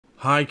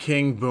Hi,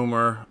 King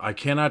Boomer. I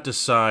cannot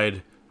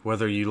decide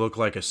whether you look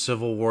like a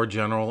Civil War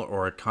general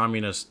or a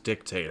communist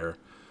dictator,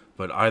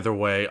 but either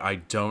way, I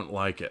don't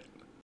like it.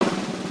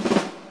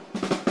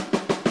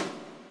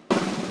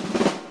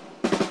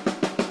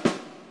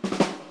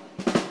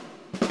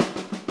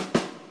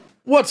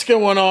 What's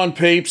going on,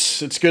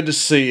 peeps? It's good to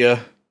see you.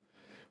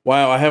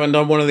 Wow, I haven't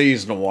done one of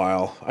these in a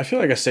while. I feel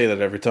like I say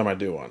that every time I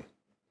do one.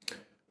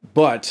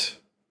 But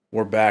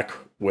we're back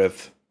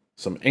with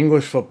some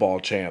English football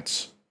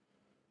chants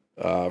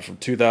from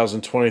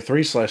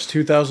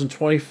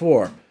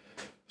 2023/2024.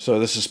 So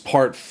this is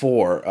part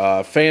 4.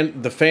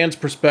 The Fan's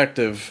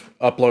Perspective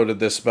uploaded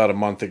this about a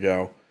month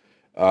ago.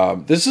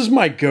 This is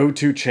my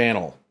go-to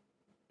channel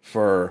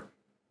for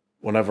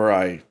whenever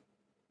I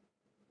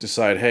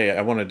decide, hey,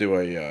 I want to do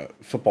a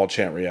football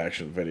chant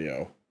reaction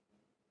video.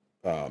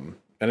 And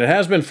it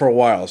has been for a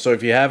while, so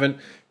if you haven't,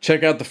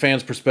 check out the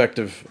Fan's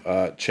Perspective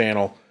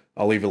channel.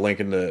 I'll leave a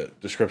link in the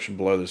description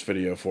below this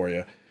video for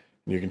you.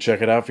 You can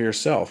check it out for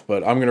yourself.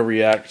 But I'm going to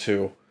react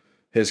to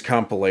his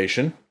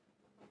compilation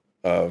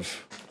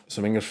of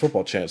some English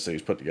football chants that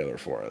he's put together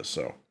for us.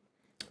 So,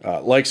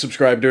 like,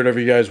 subscribe, do whatever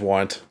you guys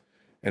want.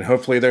 And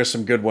hopefully there's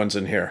some good ones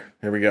in here.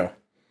 Here we go.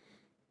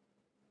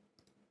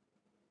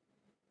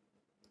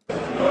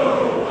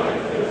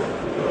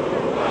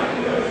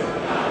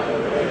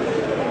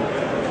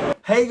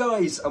 Hey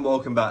guys, and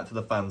welcome back to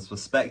the Fan's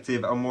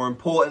Perspective, and more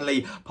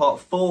importantly,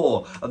 part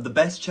 4 of the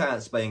best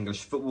chants by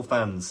English football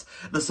fans.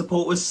 The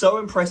support was so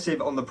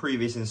impressive on the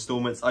previous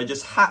installments, I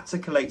just had to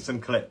collect some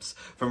clips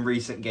from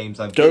recent games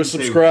I've been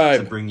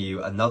to bring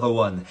you another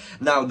one.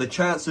 Now, the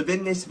chants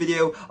within this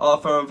video are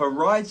from a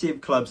variety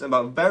of clubs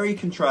about very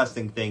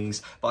contrasting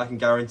things, but I can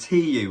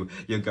guarantee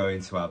you're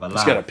going to have a laugh.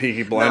 It's got a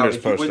Peaky Blinders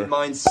poster. If you wouldn't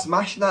mind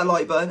smashing that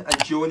like button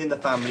and joining the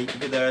family,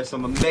 because there are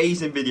some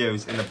amazing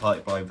videos in the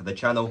pipeline for the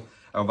channel.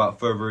 And without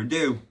further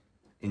ado,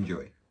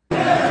 enjoy.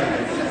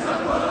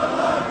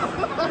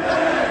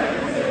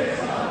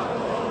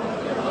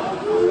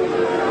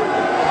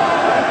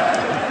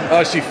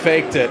 Oh, she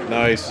faked it.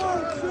 Nice.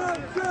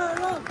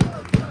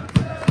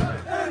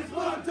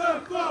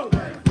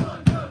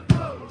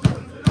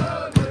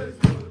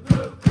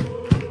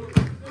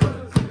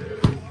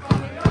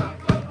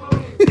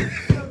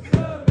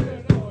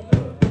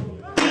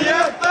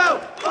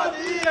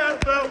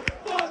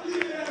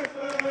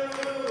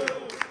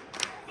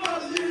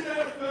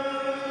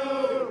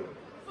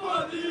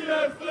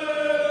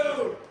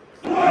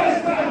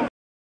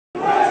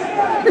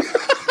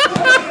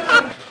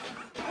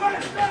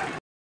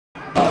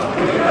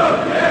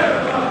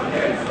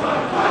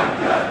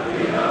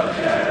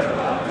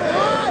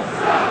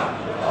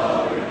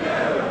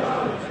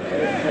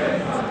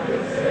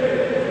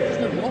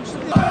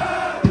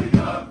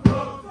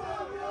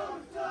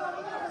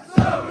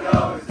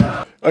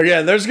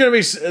 Again,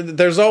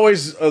 there's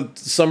always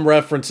some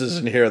references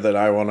in here that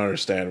I won't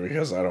understand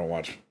because I don't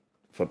watch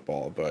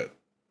football, but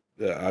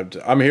yeah,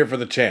 I'm here for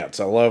the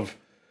chants. I love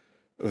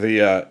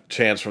the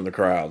chants from the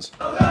crowds.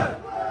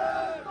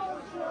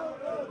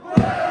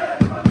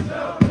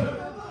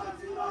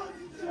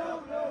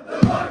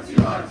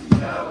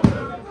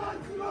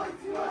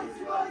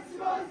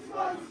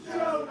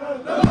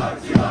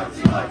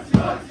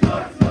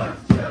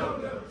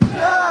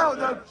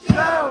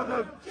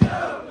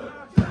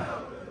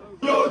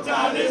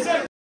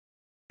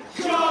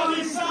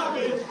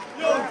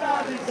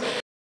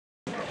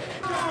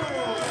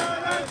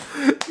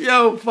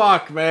 Yo,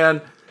 fuck,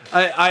 man.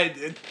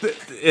 I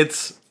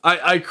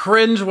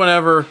cringe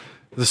whenever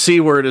the C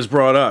word is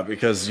brought up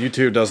because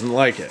YouTube doesn't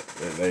like it.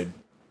 They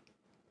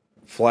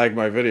flag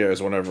my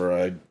videos whenever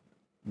I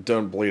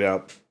don't bleed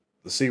out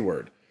the C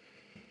word.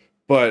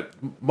 But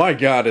my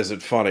God, is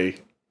it funny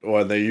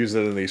when they use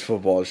it in these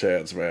football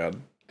chants,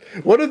 man.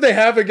 What did they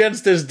have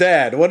against his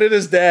dad? What did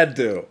his dad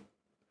do?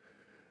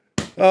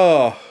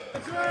 Oh.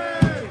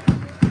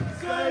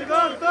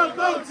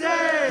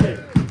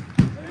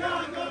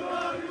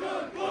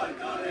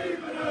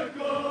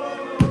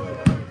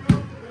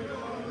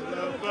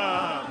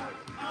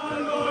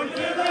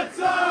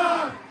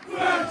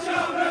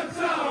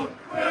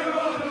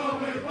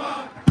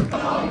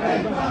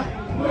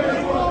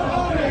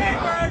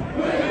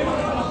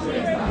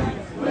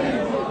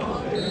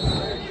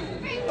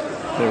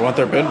 They want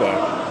their bin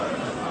back.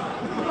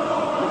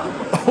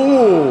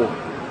 Oh!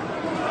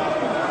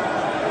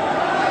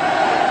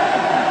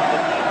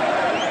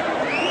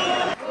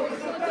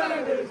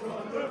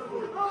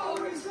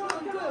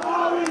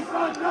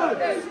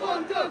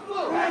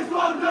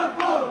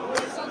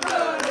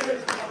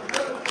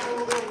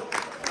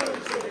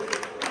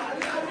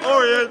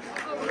 Orient,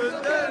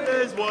 that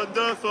is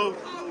wonderful.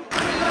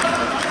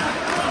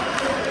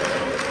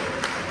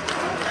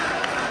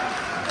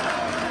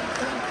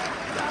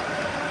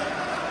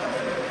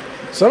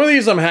 Some of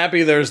these I'm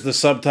happy there's the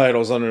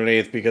subtitles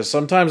underneath because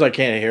sometimes I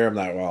can't hear them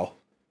that well.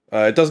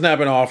 It doesn't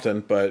happen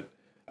often, but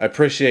I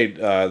appreciate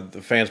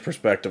the Fan's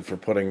Perspective for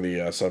putting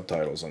the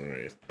subtitles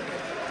underneath.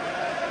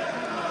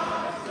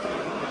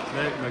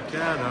 Nick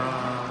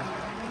McKenna.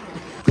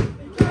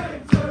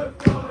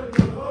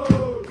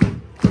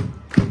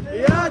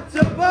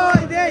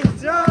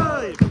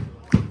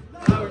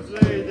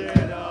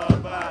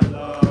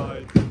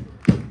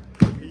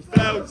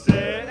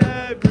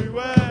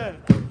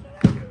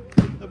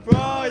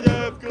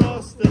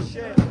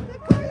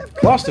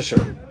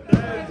 Gloucestershire.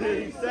 Then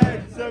he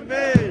said to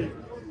me,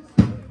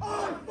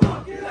 I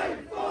fucking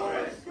hate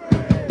Forest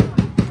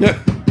Green.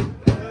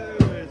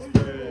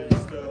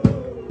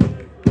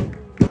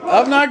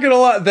 I'm not gonna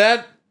lie,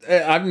 that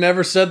I've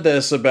never said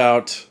this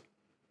about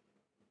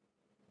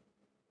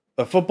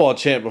a football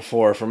chant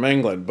before from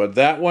England, but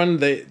that one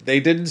they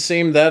didn't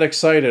seem that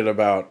excited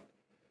about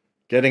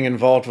getting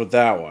involved with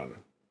that one.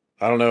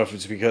 I don't know if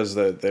it's because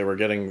they were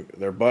getting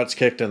their butts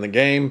kicked in the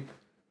game,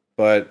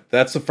 but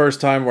that's the first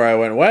time where I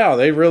went, wow,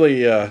 they're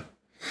really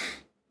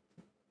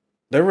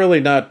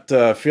not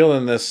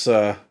feeling this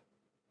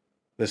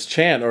this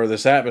chant or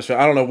this atmosphere.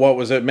 I don't know what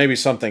was it. Maybe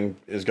something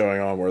is going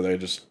on where they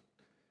just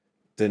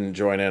didn't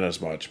join in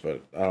as much,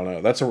 but I don't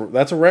know. That's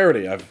a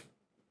rarity. I've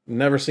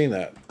never seen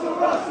that.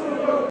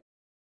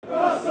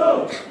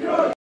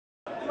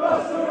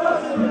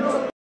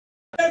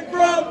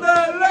 From the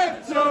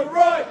left to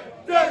right,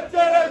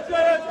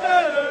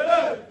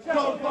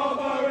 Tom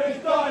Palmer is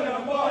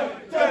dynamite.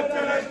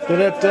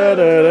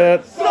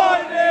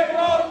 Sign him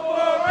on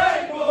for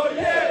 8 more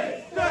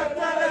years.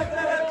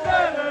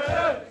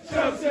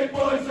 Chelsea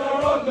boys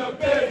are on the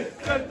biz.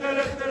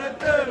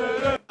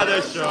 We've had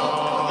a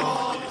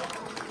shot.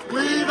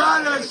 We've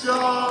had a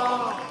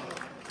shot.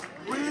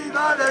 We've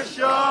had a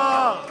shot.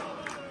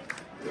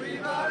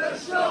 We've had a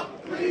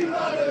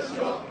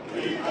shot.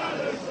 We've had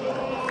a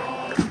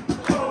shot.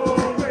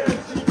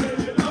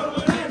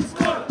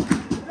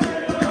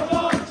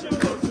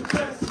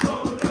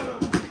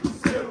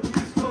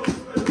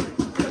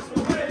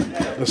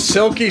 The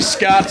Silky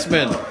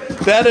Scotsman.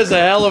 That is a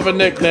hell of a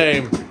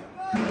nickname.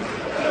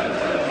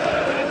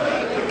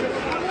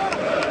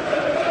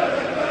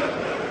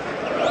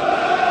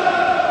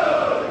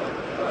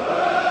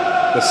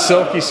 The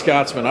Silky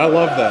Scotsman. I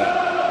love that.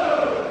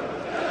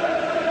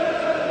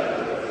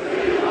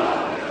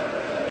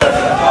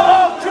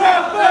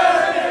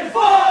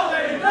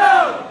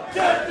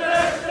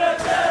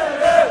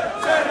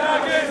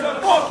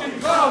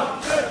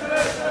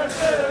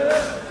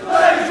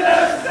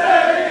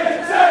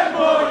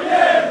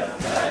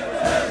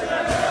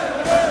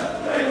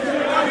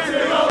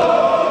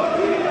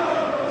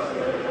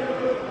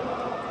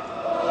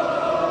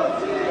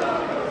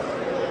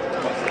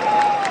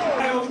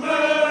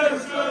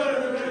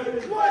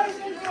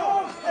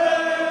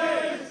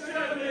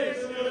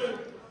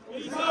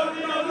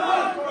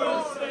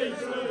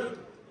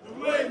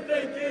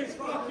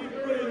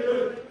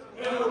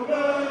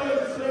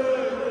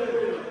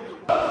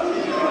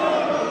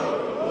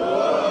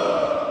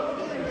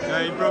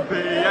 From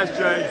PESJ.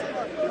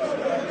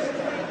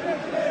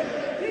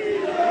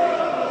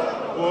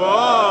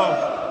 Whoa!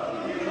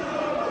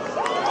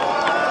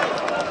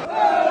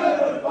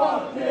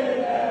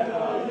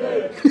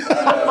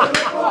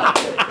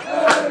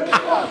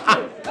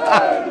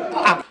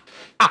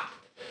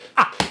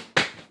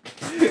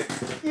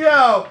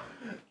 Yo,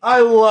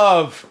 I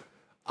love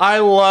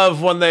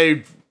when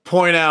they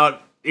point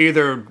out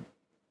either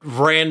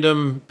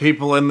random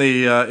people in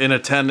the in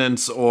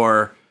attendance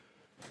or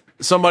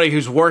somebody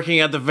who's working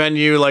at the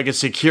venue, like a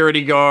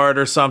security guard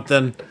or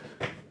something.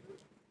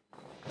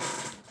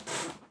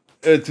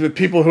 It's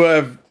people who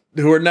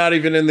are not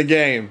even in the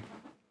game.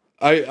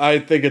 I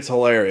think it's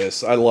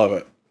hilarious. I love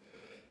it.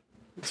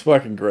 It's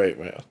fucking great,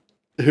 man.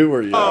 Who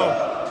are you?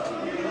 Are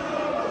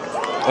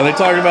they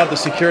talking about the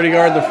security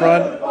guard in the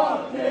front?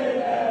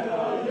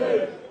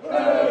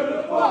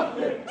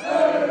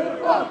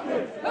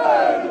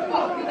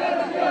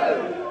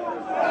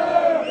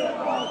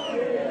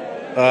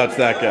 Oh, it's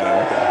that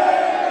guy. Okay.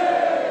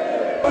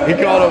 He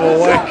called him a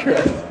wanker.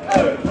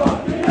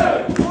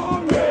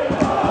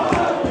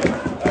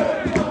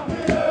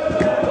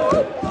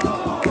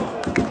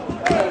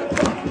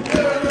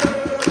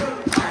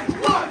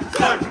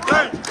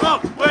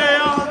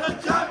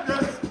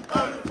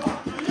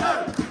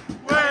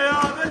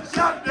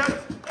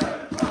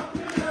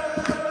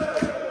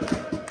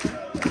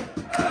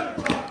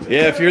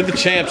 Yeah, if you're the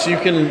champs, you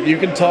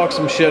can talk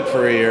some shit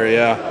for a year,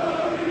 yeah.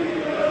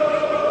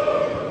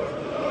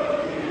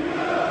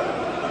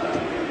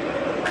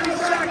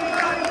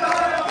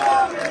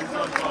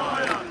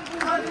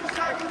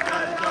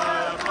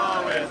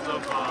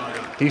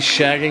 He's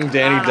shagging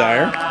Danny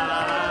Dyer.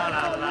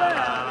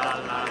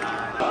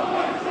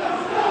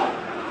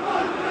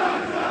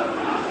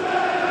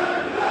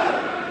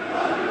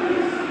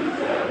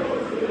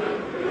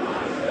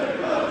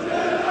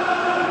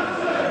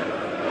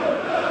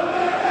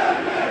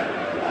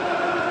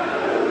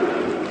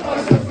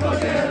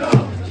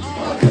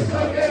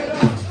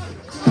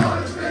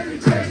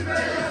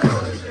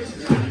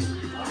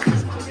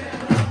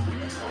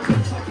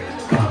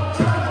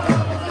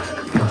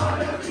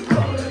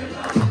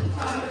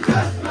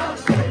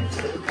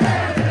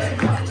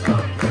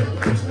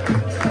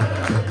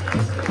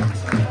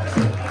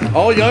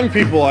 All young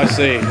people I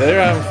see,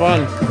 they're having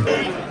fun.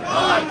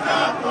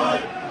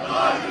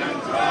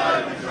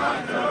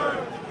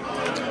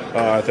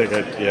 I think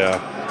yeah,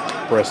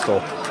 Bristol.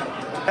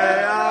 We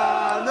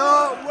are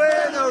not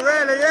where the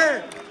really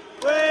is.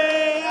 We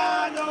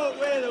are not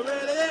where the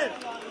really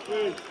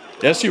is.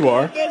 Yes, you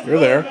are. You're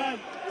there.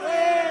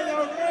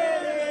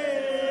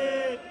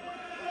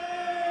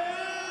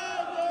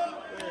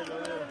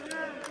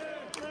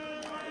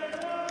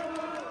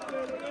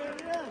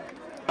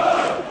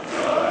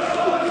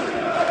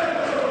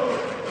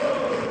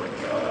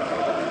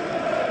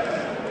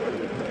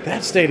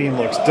 That stadium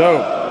looks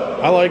dope.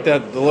 I like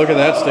that. The look of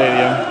that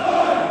stadium.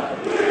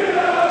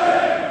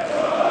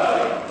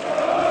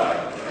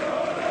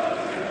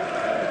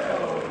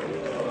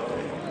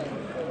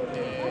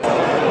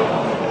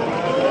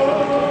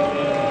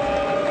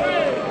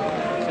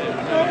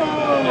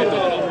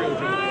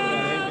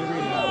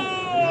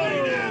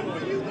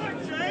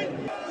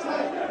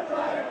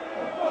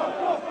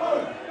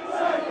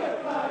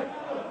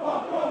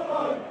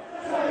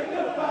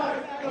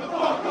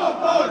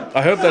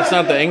 I hope that's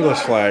not the English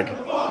flag.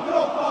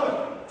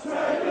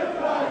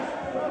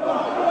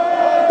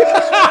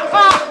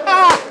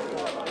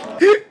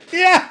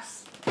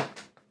 Yes!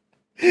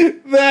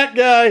 That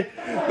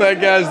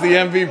guy's the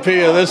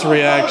MVP of this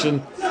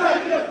reaction.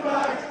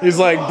 He's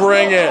like,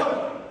 bring it.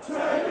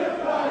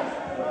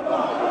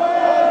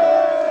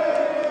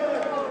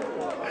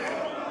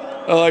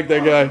 I like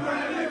that guy.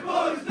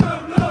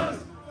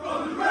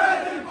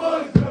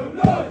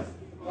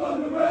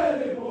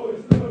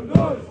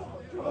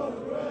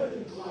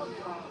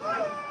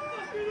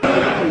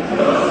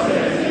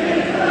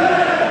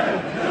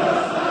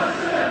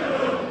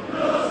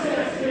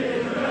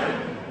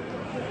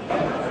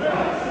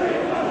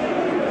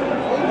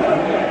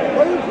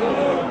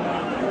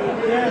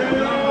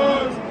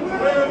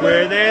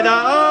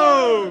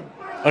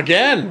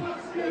 Again.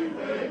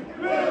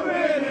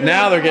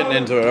 Now they're getting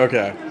into it.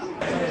 Okay.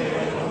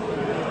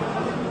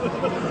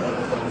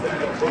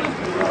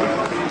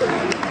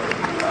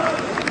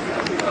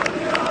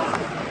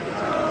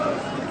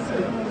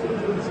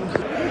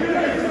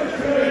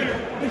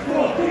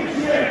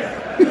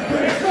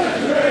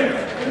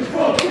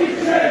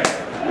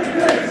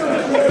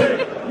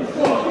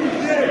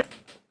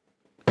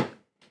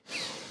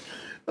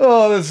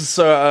 Oh, this is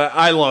so...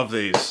 I love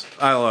these.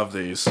 I love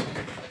these.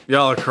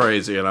 Y'all are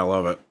crazy, and I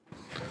love it.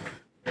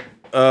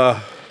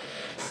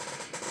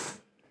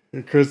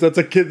 Chris, that's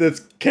a kid that's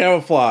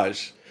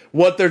camouflage.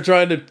 What they're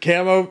trying to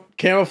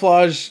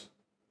camouflage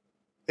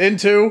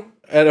into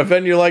at a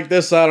venue like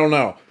this, I don't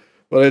know.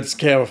 But it's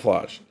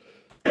camouflage.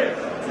 It's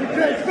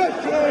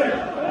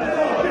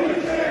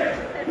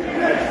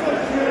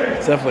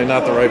definitely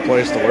not the right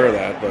place to wear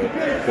that, but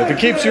if it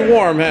keeps you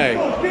warm, hey.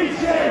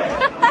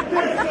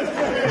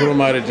 Who am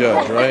I to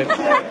judge, right?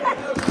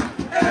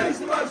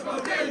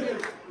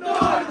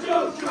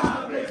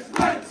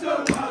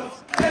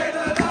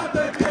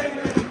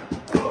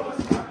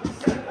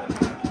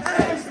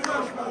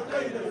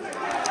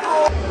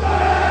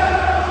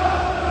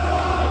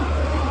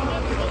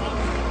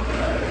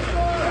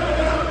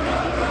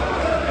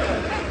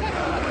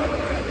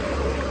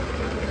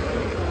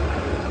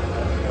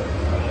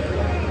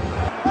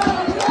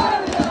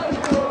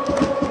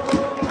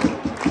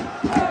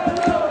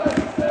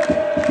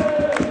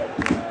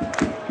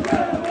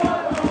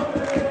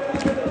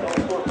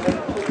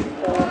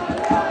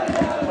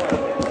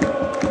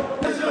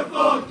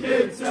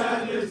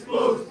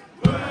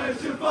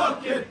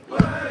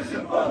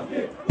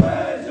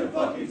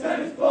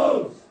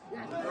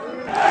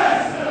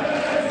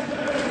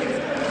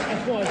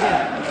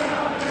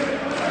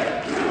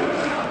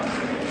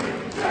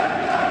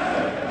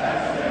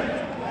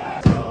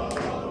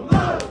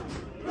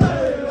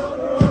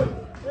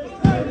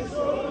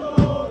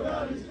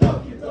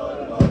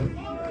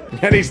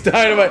 And he's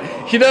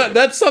dynamite. You know,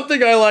 that's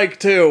something I like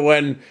too,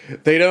 when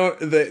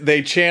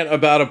they chant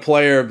about a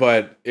player,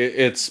 but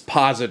it's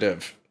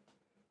positive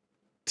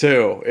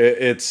too.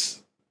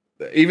 It's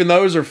even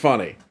those are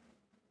funny.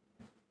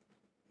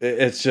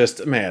 It's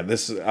just, man,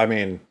 I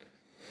mean,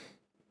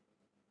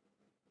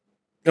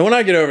 and when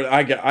I get over it,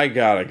 I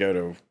gotta go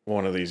to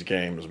one of these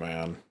games,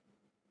 man.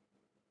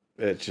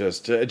 It's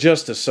just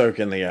to soak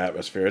in the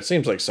atmosphere. It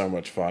seems like so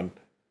much fun.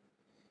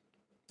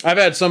 I've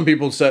had some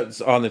people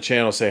on the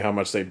channel say how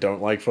much they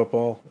don't like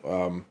football,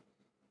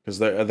 because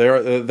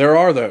there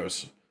are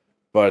those,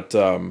 but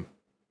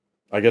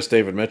I guess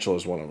David Mitchell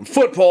is one of them.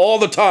 Football all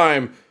the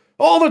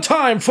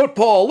time,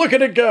 football. Look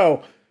at it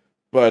go!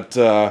 But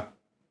I'm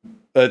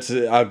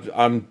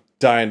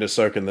dying to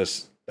soak in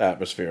this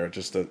atmosphere,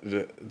 just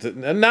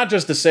and not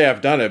just to say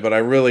I've done it, but I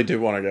really do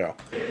want to go.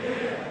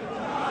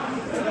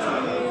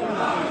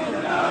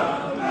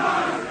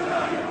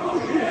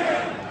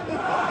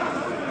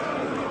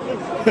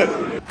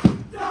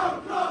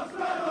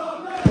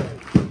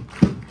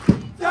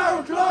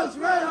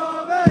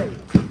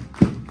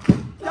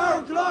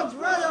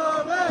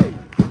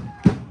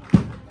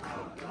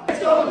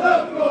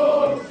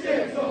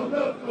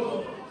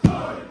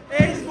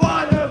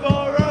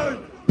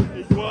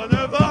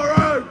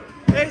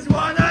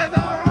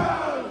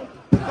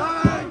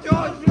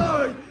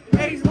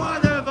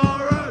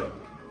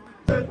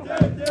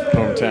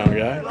 Hometown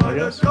guy, I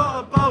guess.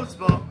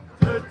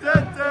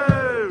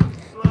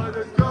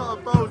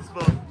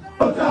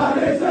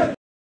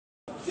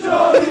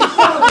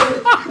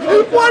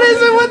 What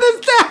is it with his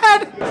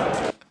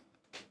dad?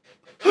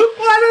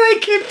 Why do they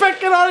keep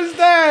picking on his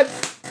dad?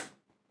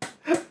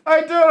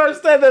 I don't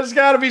understand. There's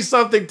got to be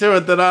something to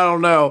it that I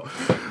don't know.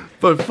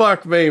 But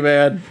fuck me,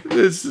 man.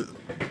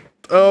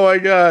 Oh my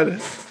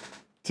god.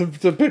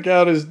 To pick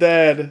out his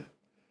dad.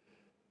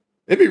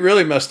 It'd be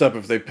really messed up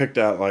if they picked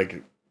out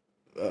like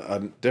a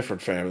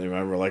different family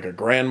member, like a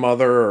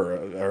grandmother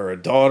or a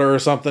daughter or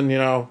something. You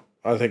know,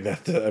 I think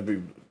that'd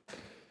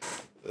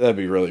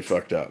be really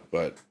fucked up.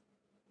 But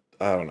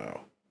I don't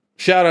know.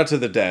 Shout out to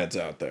the dads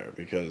out there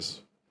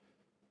because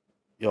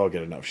y'all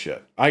get enough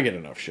shit. I get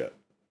enough shit.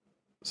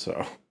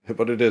 So,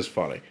 but it is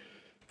funny.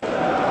 What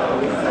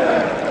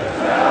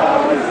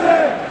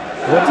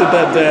did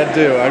that dad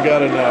do? I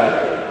gotta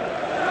know.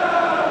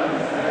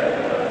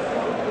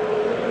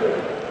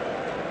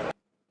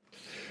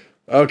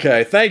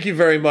 Okay, thank you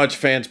very much,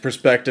 Fans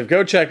Perspective.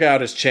 Go check out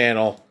his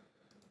channel.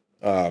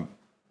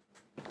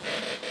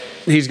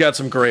 He's got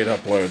some great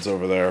uploads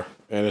over there.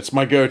 And it's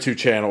my go-to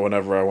channel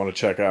whenever I want to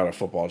check out a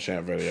football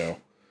chant video.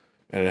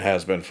 And it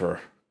has been for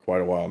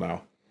quite a while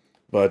now.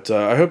 But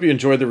I hope you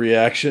enjoyed the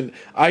reaction.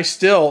 I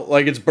still,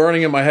 like, it's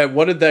burning in my head.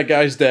 What did that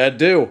guy's dad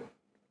do?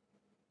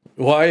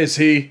 Why is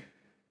he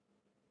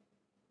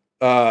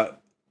the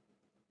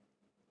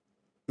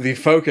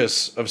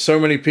focus of so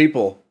many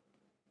people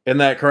in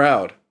that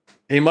crowd?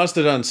 He must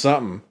have done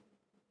something.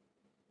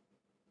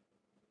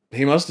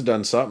 He must have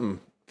done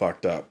something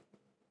fucked up.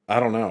 I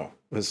don't know.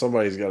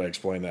 Somebody's got to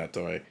explain that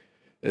to me.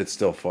 It's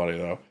still funny,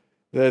 though.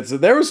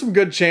 There was some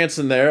good chants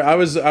in there. I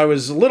was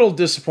a little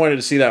disappointed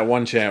to see that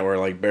one chant where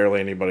like barely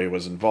anybody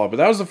was involved. But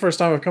that was the first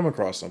time I've come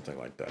across something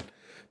like that.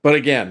 But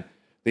again,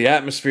 the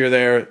atmosphere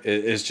there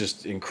is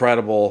just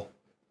incredible.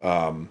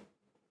 I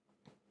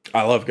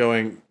love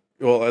going.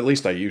 Well, at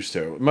least I used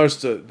to.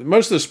 Most of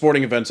the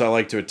sporting events I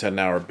like to attend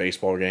now are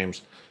baseball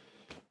games.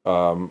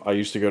 I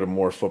used to go to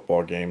more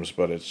football games,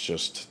 but it's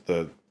just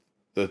the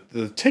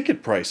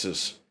ticket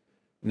prices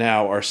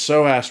now are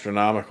so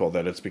astronomical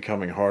that it's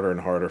becoming harder and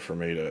harder for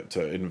me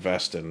to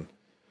invest in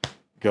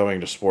going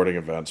to sporting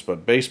events.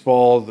 But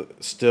baseball,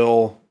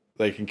 still,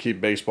 they can keep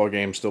baseball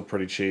games still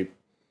pretty cheap.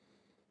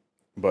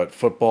 But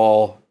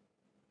football,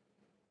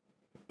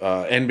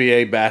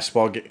 NBA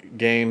basketball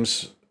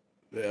games,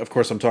 of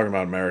course I'm talking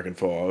about American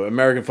football.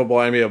 American football,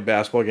 NBA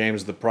basketball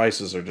games, the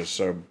prices are just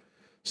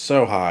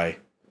so high.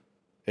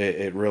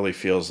 It really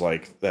feels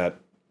like that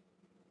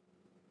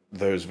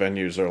those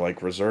venues are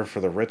like reserved for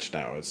the rich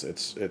now.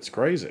 It's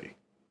crazy.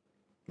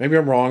 Maybe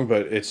I'm wrong,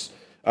 but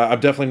I'm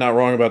definitely not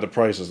wrong about the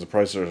prices. The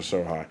prices are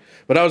so high.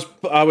 But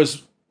I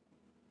was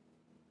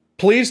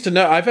pleased to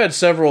know. I've had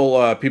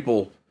several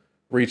people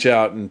reach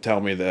out and tell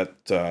me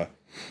that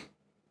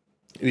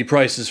the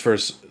prices for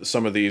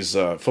some of these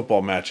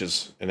football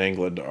matches in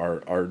England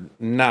are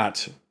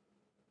not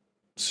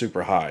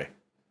super high.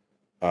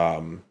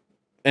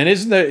 And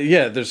isn't there,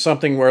 yeah, there's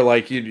something where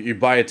like you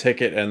buy a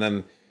ticket and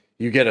then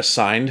you get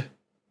assigned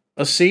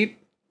a seat?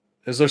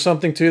 Is there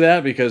something to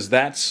that? Because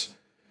that's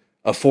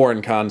a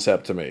foreign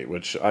concept to me,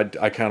 which I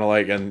kind of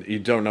like, and you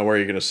don't know where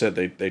you're going to sit.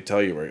 They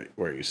tell you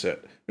where you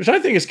sit, which I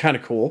think is kind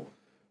of cool.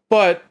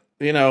 But,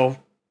 you know,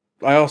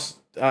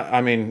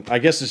 I mean, I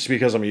guess it's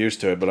because I'm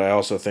used to it, but I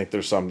also think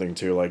there's something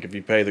to, like, if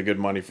you pay the good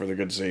money for the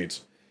good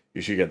seats,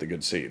 you should get the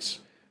good seats.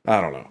 I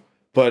don't know.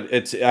 But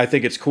I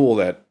think it's cool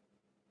that,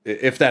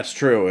 if that's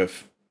true,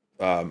 if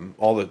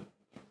all the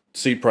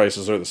seat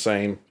prices are the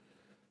same,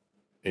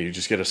 and you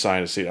just get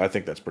assigned a seat, I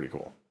think that's pretty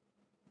cool.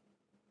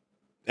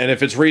 And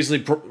if it's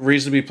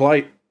reasonably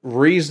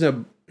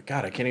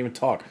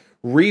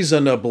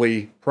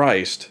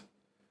priced,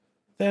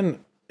 then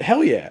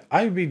hell yeah,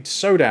 I would be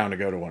so down to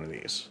go to one of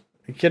these.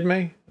 Are you kidding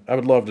me? I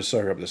would love to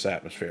soak up this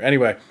atmosphere.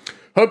 Anyway,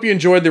 hope you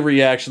enjoyed the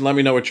reaction. Let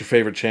me know what your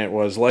favorite chant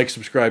was. Like,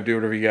 subscribe, do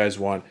whatever you guys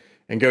want,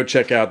 and go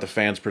check out the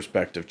Fans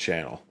Perspective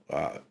channel.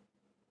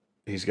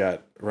 He's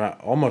got around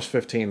almost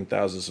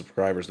 15,000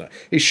 subscribers now.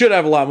 He should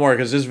have a lot more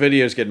because his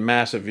videos get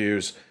massive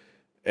views,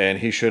 and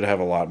he should have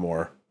a lot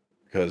more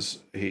because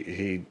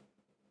he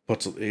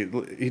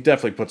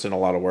definitely puts in a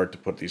lot of work to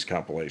put these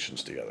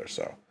compilations together.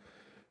 So,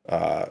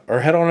 or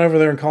head on over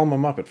there and call him a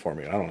Muppet for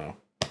me. I don't know.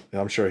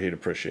 I'm sure he'd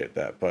appreciate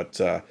that. But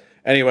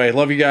anyway,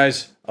 love you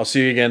guys. I'll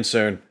see you again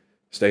soon.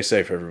 Stay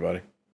safe, everybody.